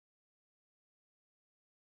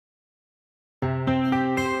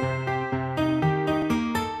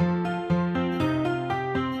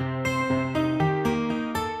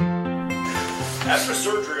After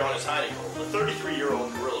surgery on his hineyhole, the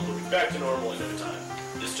 33-year-old gorilla will be back to normal in no time.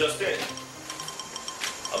 This just in.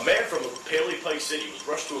 A man from Paley Pike City was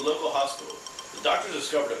rushed to a local hospital. The doctors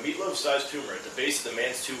discovered a meatloaf-sized tumor at the base of the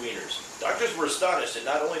man's 2 wieners. Doctors were astonished at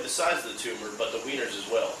not only the size of the tumor, but the wieners as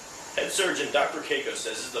well. Head surgeon Dr. Keiko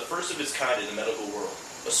says this is the first of its kind in the medical world.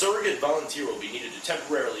 A surrogate volunteer will be needed to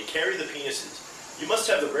temporarily carry the penises. You must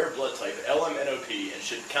have the rare blood type LMNOP and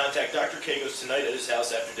should contact Dr. Keikos tonight at his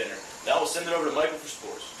house after dinner. Now we'll send it over to Michael for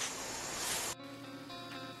spores.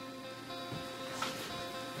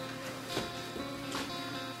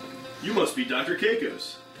 You must be Dr.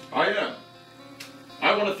 Keikos. I am.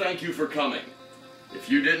 I want to thank you for coming. If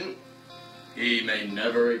you didn't, he may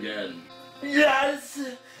never again. Yes,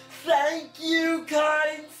 thank you,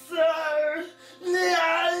 kind sir.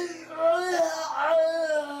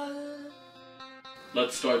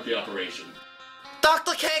 Let's start the operation.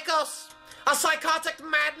 Dr. Keikos, a psychotic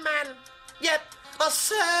madman, yet a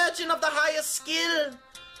surgeon of the highest skill.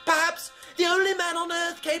 Perhaps the only man on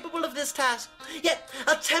earth capable of this task. Yet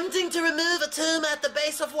attempting to remove a tumor at the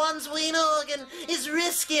base of one's wiener organ is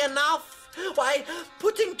risky enough. Why,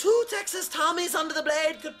 putting 2 Texas Tommies under the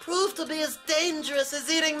blade could prove to be as dangerous as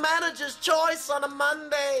eating manager's choice on a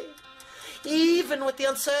Monday. Even with the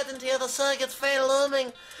uncertainty of the surrogate's fate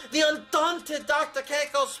looming, the undaunted Dr.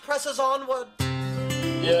 Keikos presses onward.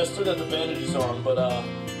 Yeah, I still got the bandages on, but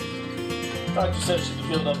doctor said she could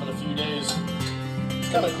heal it up in a few days. It's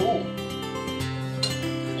kind of cool.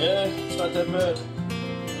 Yeah, it's not that bad.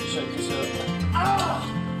 Check this out.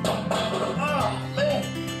 Man.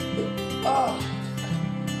 I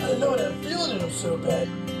didn't know that feeling in them so bad.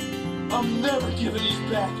 I'm never giving these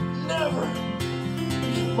back. Never.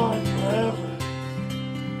 These are mine forever.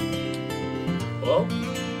 Well?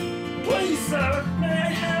 Please, sir, may I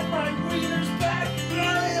have my wieners back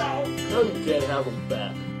now? No, you can't have them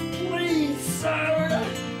back. Please, sir.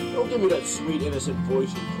 Don't give me that sweet, innocent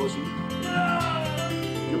voice, you pussy. No.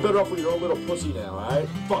 You're better off with your own little pussy now, alright?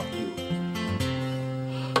 Fuck you.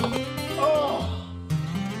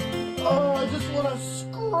 Oh, I just want to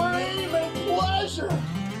scream in pleasure.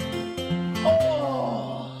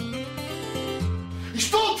 Oh. You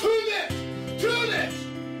stole 2 dicks! 2 dicks!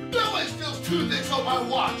 Nobody steals 2 dicks on my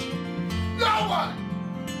watch! No one!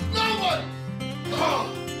 No one! Oh,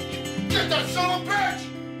 get that son of a bitch!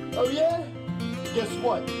 Oh, yeah? Guess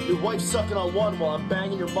what? Your wife's sucking on one while I'm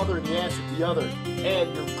banging your mother in the ass with the other.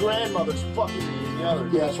 And your grandmother's fucking me in the other.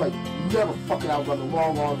 Yeah, that's right. You never fucking outrun the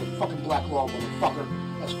long arm, the fucking black law, motherfucker.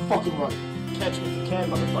 That's fucking right. Catch me if you can,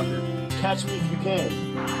 motherfucker. Catch me if you can.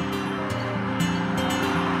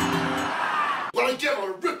 When I get him,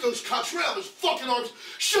 I'm gonna rip those cocks right out of his fucking arms,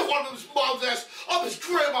 shove one of his mom's ass up his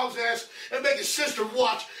grandma's ass, and make his sister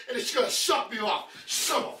watch, and it's gonna suck me off.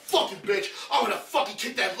 Son of a fucking bitch. I'm gonna fucking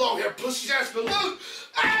kick that long-haired pussy's ass in the loot.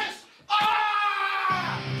 Ass!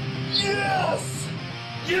 Ah! Yes!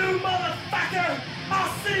 You motherfucker!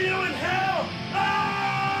 I'll see you in hell!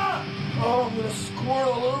 Ah! Oh, I'm gonna squirt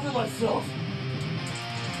all over myself.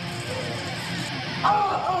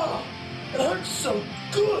 Ah! It hurts so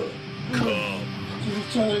good. Come. Give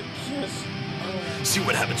each other a kiss. See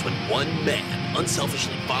what happens when one man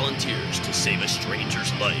unselfishly volunteers to save a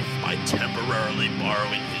stranger's life by temporarily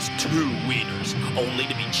borrowing his 2 wieners, only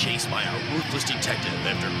to be chased by a ruthless detective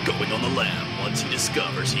after going on the lam once he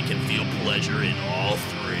discovers he can feel pleasure in all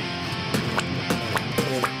 3.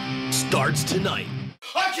 Starts tonight.